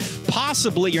Revelation?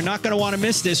 Possibly. You're not going to want to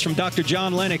miss this from Dr.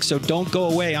 John Lennox, so don't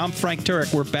go away. I'm Frank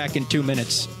Turek. We're back in 2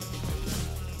 minutes.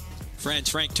 Friends,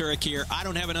 Frank Turek here. I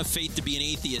Don't Have Enough Faith to Be an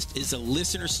Atheist is a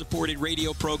listener-supported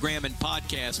radio program and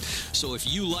podcast. So if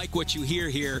you like what you hear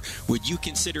here, would you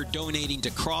consider donating to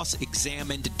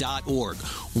crossexamined.org?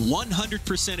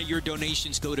 100% of your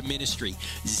donations go to ministry,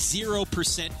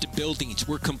 0% to buildings.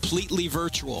 We're completely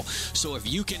virtual. So if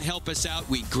you can help us out,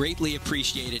 we greatly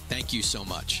appreciate it. Thank you so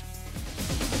much.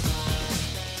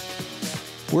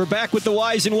 We're back with the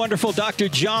wise and wonderful Dr.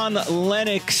 John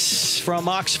Lennox from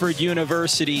Oxford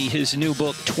University. His new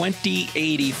book,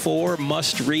 2084,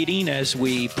 must reading as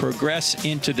we progress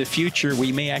into the future.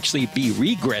 We may actually be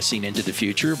regressing into the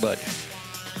future, but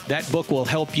that book will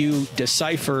help you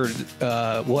decipher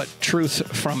what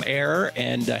truth from error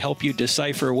and help you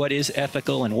decipher what is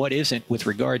ethical and what isn't with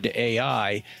regard to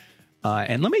AI.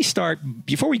 And let me start,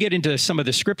 before we get into some of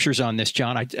the scriptures on this,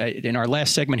 John, in our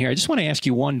last segment here, I just want to ask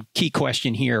you one key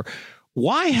question here.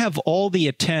 Why have all the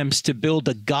attempts to build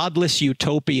a godless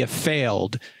utopia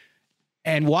failed?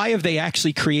 And why have they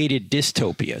actually created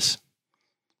dystopias?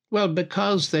 Well,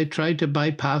 because they try to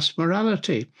bypass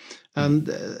morality. And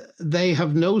they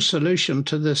have no solution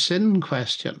to the sin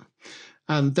question.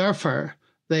 And therefore,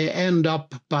 they end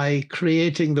up by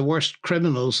creating the worst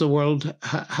criminals the world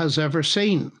has ever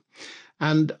seen.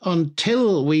 And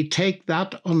until we take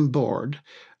that on board,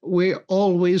 we're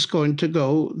always going to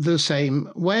go the same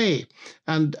way.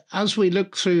 And as we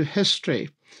look through history,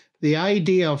 the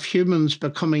idea of humans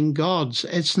becoming gods,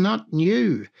 it's not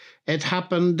new. It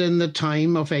happened in the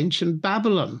time of ancient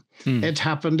Babylon. It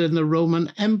happened in the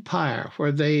Roman Empire,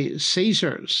 where the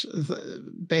Caesars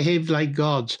behaved like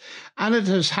gods. And it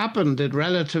has happened in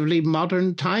relatively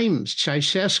modern times.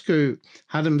 Ceausescu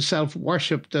had himself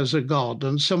worshipped as a god,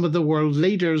 and some of the world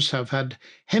leaders have had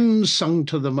hymns sung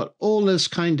to them, all this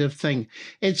kind of thing.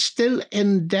 It's still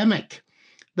endemic.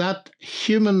 That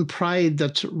human pride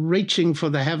that's reaching for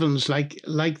the heavens like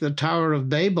the Tower of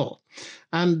Babel.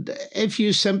 And if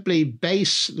you simply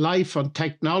base life on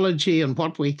technology and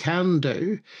what we can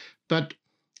do, but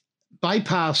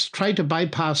try to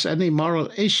bypass any moral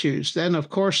issues, then of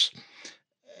course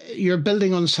you're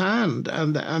building on sand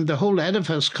and the whole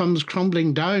edifice comes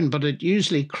crumbling down, but it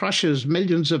usually crushes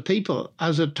millions of people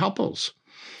as it topples.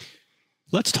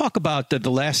 Let's talk about the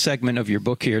last segment of your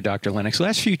book here, Dr. Lennox.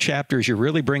 Last few chapters, you're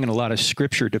really bringing a lot of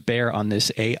scripture to bear on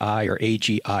this AI or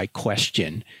AGI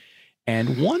question.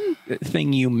 And one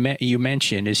thing you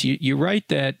mentioned is you write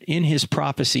that in his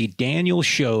prophecy, Daniel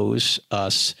shows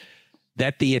us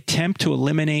that the attempt to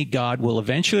eliminate God will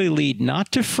eventually lead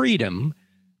not to freedom,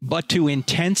 but to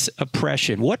intense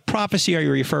oppression. What prophecy are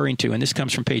you referring to? And this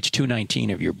comes from page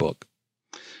 219 of your book.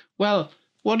 Well,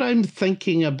 what I'm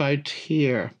thinking about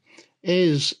here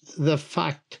is the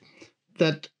fact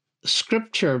that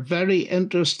Scripture, very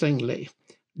interestingly,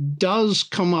 does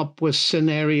come up with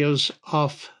scenarios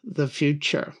of the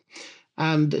future.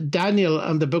 And Daniel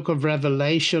and the book of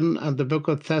Revelation and the book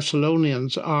of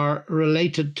Thessalonians are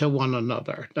related to one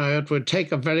another. Now, it would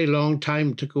take a very long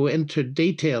time to go into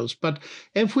details, but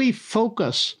if we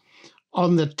focus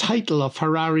on the title of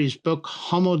Harari's book,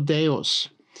 Homo Deus,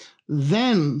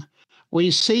 then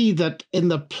we see that in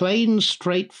the plain,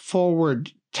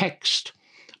 straightforward text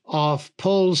of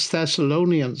Paul's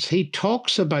Thessalonians, he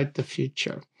talks about the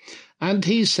future. And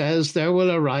he says there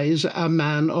will arise a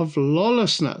man of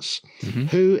lawlessness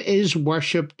who is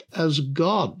worshipped as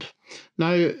God.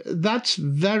 Now, that's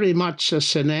very much a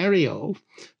scenario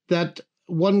that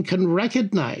one can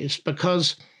recognize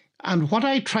because, and what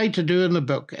I try to do in the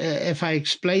book, if I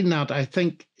explain that, I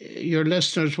think your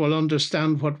listeners will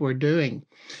understand what we're doing.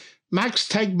 Max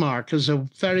Tegmark is a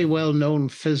very well-known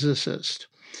physicist,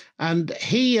 and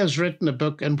he has written a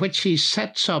book in which he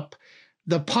sets up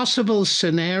the possible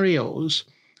scenarios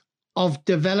of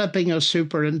developing a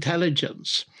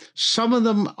superintelligence. Some of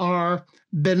them are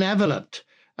benevolent,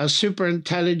 a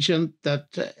superintelligence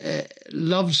that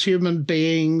loves human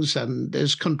beings and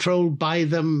is controlled by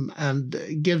them and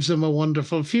gives them a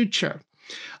wonderful future.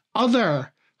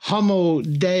 Other Homo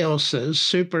Deuses,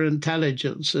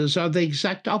 superintelligences, are the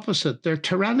exact opposite. They're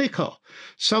tyrannical.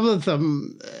 Some of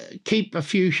them keep a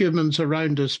few humans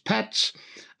around as pets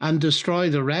and destroy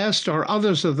the rest, or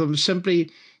others of them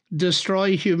simply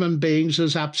destroy human beings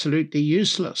as absolutely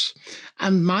useless.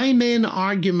 And my main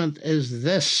argument is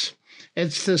this.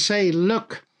 It's to say,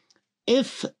 look,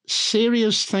 if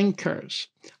serious thinkers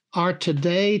are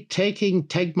today taking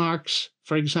Tegmark's,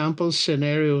 for example,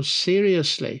 scenarios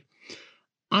seriously,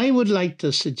 I would like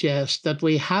to suggest that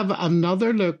we have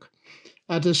another look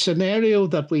at a scenario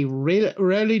that we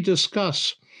rarely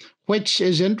discuss, which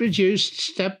is introduced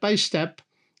step by step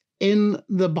in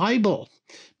the Bible,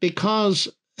 because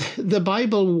the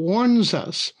Bible warns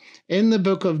us in the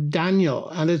book of Daniel,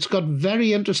 and it's got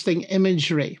very interesting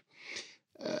imagery.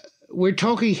 We're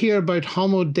talking here about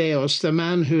Homo Deus, the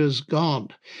man who is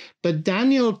God, but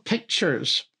Daniel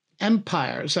pictures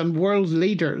empires and world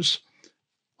leaders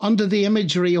under the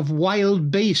imagery of wild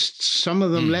beasts, some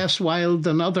of them less wild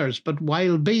than others, but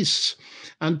wild beasts,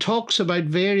 and talks about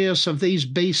various of these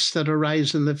beasts that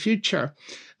arise in the future.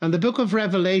 And the book of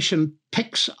Revelation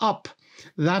picks up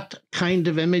that kind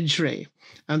of imagery.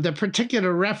 And the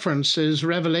particular reference is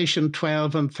Revelation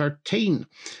 12 and 13.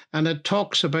 And it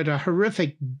talks about a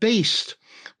horrific beast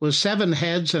with 7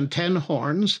 heads and 10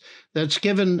 horns that's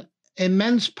given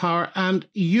immense power and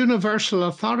universal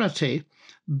authority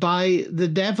by the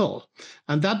devil.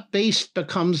 And that beast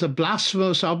becomes a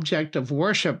blasphemous object of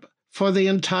worship for the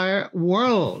entire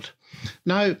world.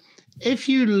 Now, if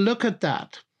you look at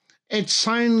that, it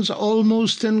sounds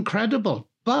almost incredible,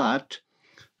 but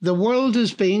the world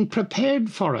is being prepared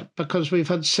for it because we've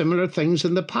had similar things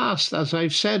in the past, as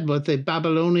I've said, with the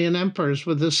Babylonian emperors,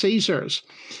 with the Caesars,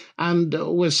 and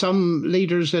with some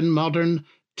leaders in modern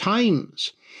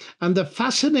times. And the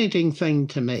fascinating thing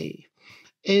to me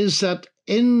is that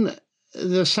in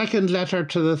the second letter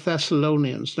to the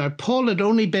Thessalonians, now Paul had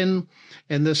only been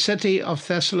in the city of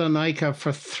Thessalonica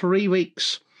for 3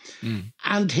 weeks,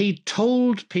 and he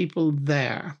told people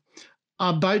there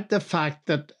about the fact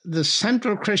that the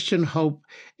central Christian hope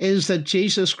is that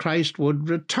Jesus Christ would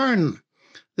return.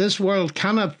 This world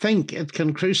cannot think it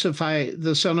can crucify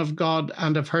the Son of God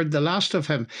and have heard the last of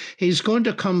him. He's going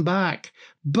to come back,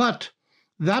 but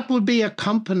that would be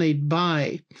accompanied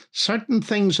by certain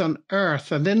things on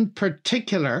earth, and in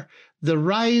particular, the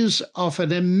rise of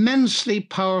an immensely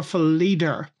powerful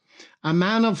leader, a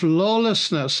man of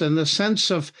lawlessness in the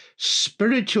sense of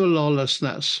spiritual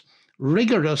lawlessness,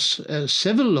 rigorous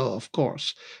civil law, of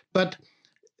course, but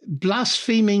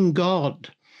blaspheming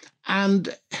God,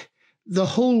 and the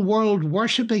whole world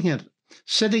worshipping it,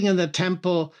 sitting in the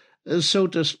temple, so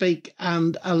to speak,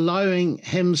 and allowing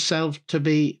himself to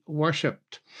be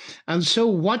worshipped. And so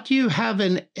what you have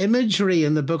in imagery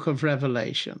in the book of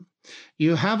Revelation,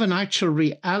 you have an actual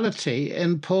reality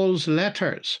in Paul's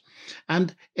letters.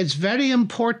 And it's very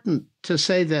important to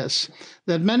say this,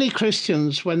 that many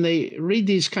Christians, when they read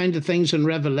these kind of things in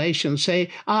Revelation, say,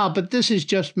 but this is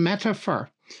just metaphor.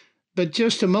 But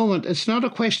just a moment, it's not a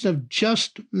question of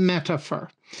just metaphor,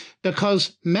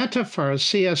 because metaphor, as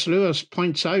C.S. Lewis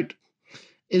points out,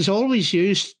 is always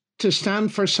used to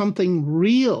stand for something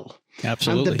real.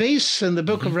 Absolutely. And the beasts in the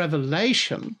book of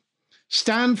Revelation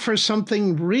stand for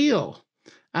something real.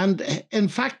 And in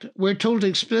fact, we're told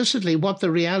explicitly what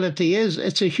the reality is.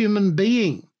 It's a human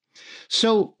being.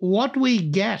 So what we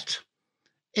get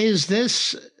is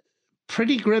this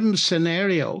pretty grim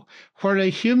scenario where a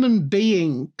human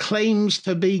being claims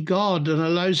to be God and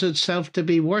allows itself to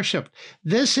be worshipped.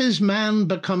 This is man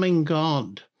becoming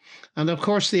God. And of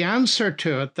course, the answer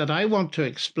to it that I want to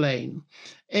explain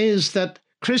is that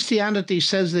Christianity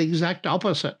says the exact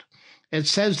opposite. It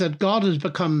says that God has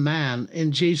become man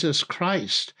in Jesus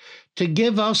Christ to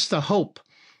give us the hope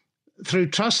through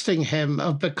trusting him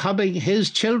of becoming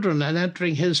his children and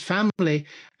entering his family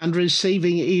and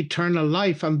receiving eternal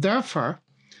life. And therefore,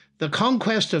 the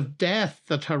conquest of death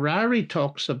that Harari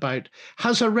talks about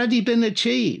has already been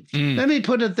achieved. Let me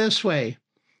put it this way.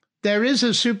 There is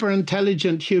a super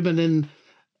intelligent human in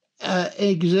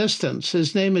existence.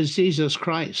 His name is Jesus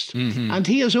Christ. And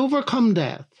he has overcome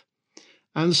death.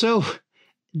 And so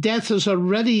death has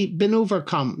already been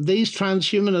overcome. These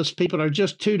transhumanist people are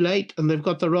just too late and they've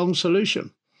got the wrong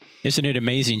solution. Isn't it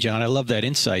amazing, John? I love that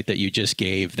insight that you just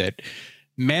gave, that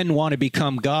men want to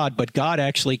become God, but God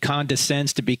actually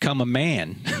condescends to become a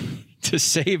man to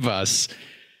save us.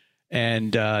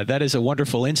 And that is a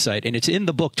wonderful insight. And it's in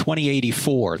the book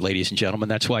 2084, ladies and gentlemen.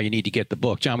 That's why you need to get the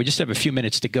book. John, we just have a few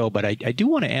minutes to go, but I do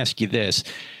want to ask you this.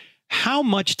 How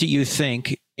much do you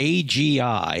think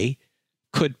AGI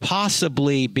could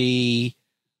possibly be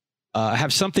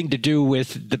have something to do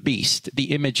with the beast,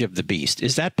 the image of the beast?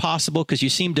 Is that possible? Because you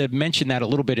seem to mention that a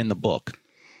little bit in the book.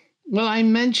 Well, I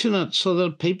mention it so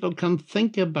that people can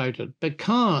think about it,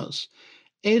 because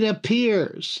it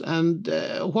appears, and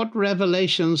what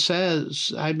Revelation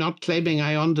says, I'm not claiming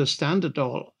I understand it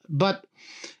all, but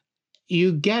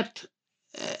you get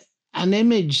an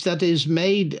image that is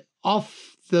made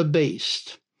of the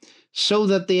beast, so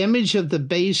that the image of the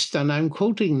beast, and I'm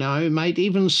quoting now, might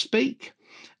even speak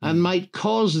and might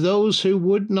cause those who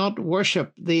would not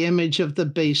worship the image of the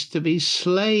beast to be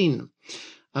slain.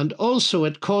 And also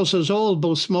it causes all,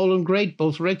 both small and great,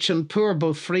 both rich and poor,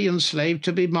 both free and slave,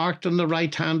 to be marked on the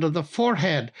right hand of the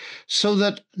forehead, so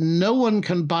that no one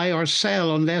can buy or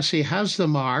sell unless he has the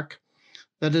mark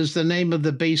that is the name of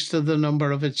the beast or the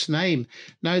number of its name.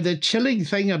 Now, the chilling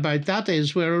thing about that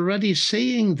is we're already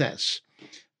seeing this.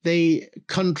 The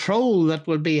control that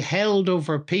will be held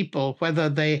over people, whether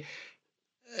they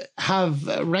have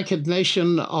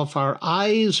recognition of our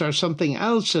eyes or something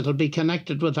else, it'll be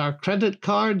connected with our credit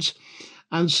cards,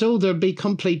 and so there'll be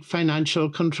complete financial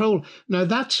control. Now,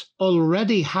 that's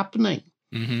already happening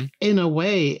in a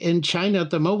way in China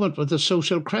at the moment with the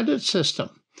social credit system,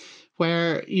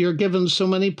 where you're given so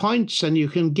many points and you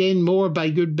can gain more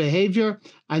by good behavior,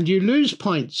 and you lose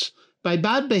points by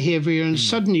bad behavior, and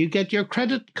suddenly you get your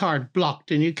credit card blocked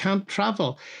and you can't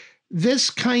travel. This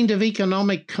kind of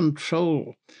economic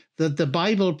control that the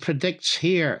Bible predicts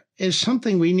here is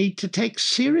something we need to take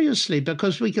seriously,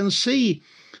 because we can see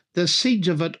the seeds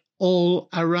of it all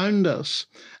around us.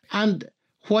 And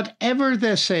whatever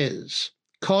this is,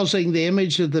 causing the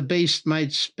image of the beast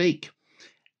might speak,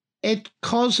 it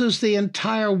causes the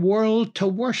entire world to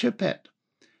worship it.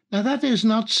 Now, that is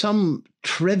not some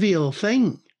trivial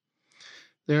thing.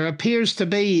 There appears to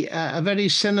be a very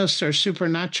sinister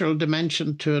supernatural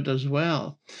dimension to it as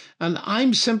well. And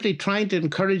I'm simply trying to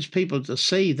encourage people to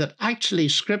see that actually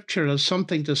Scripture has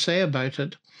something to say about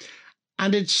it.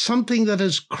 And it's something that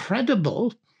is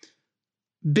credible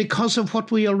because of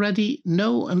what we already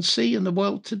know and see in the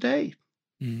world today.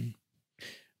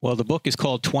 Well, the book is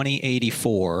called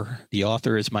 2084. The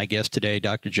author is my guest today,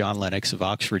 Dr. John Lennox of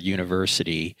Oxford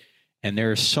University. And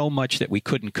there's so much that we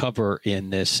couldn't cover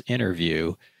in this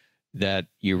interview that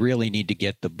you really need to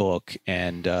get the book.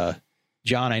 And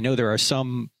John, I know there are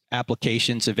some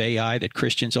applications of AI that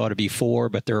Christians ought to be for,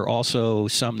 but there are also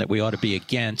some that we ought to be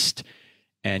against.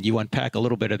 And you unpack a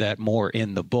little bit of that more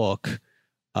in the book.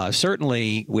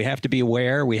 Certainly, we have to be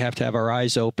aware. We have to have our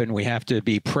eyes open. We have to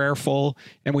be prayerful.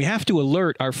 And we have to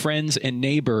alert our friends and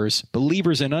neighbors,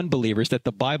 believers and unbelievers, that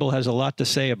the Bible has a lot to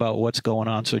say about what's going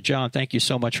on. So, John, thank you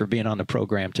so much for being on the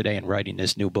program today and writing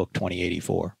this new book,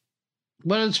 2084.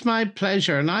 Well, it's my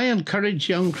pleasure. And I encourage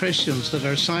young Christians that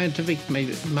are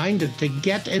scientifically minded to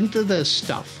get into this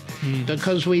stuff.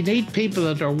 Because we need people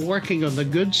that are working on the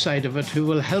good side of it who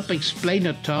will help explain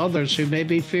it to others who may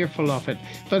be fearful of it.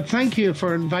 But thank you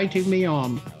for inviting me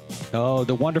on. Oh,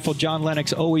 the wonderful John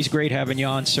Lennox. Always great having you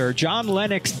on, sir.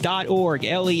 JohnLennox.org,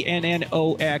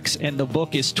 Lennox, and the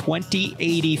book is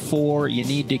 2084. You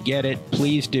need to get it.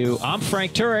 Please do. I'm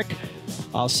Frank Turek.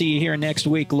 I'll see you here next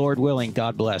week, Lord willing.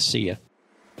 God bless. See you.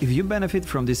 If you benefit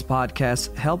from this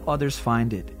podcast, help others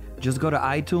find it. Just go to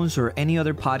iTunes or any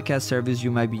other podcast service you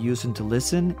might be using to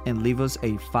listen and leave us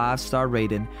a 5-star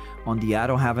rating on the I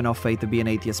Don't Have Enough Faith to Be an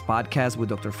Atheist podcast with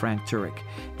Dr. Frank Turek.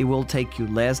 It will take you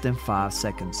less than 5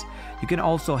 seconds. You can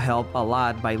also help a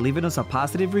lot by leaving us a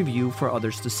positive review for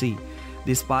others to see.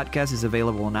 This podcast is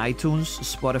available on iTunes,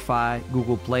 Spotify,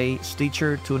 Google Play,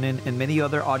 Stitcher, TuneIn, and many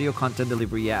other audio content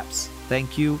delivery apps.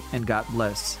 Thank you and God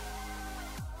bless.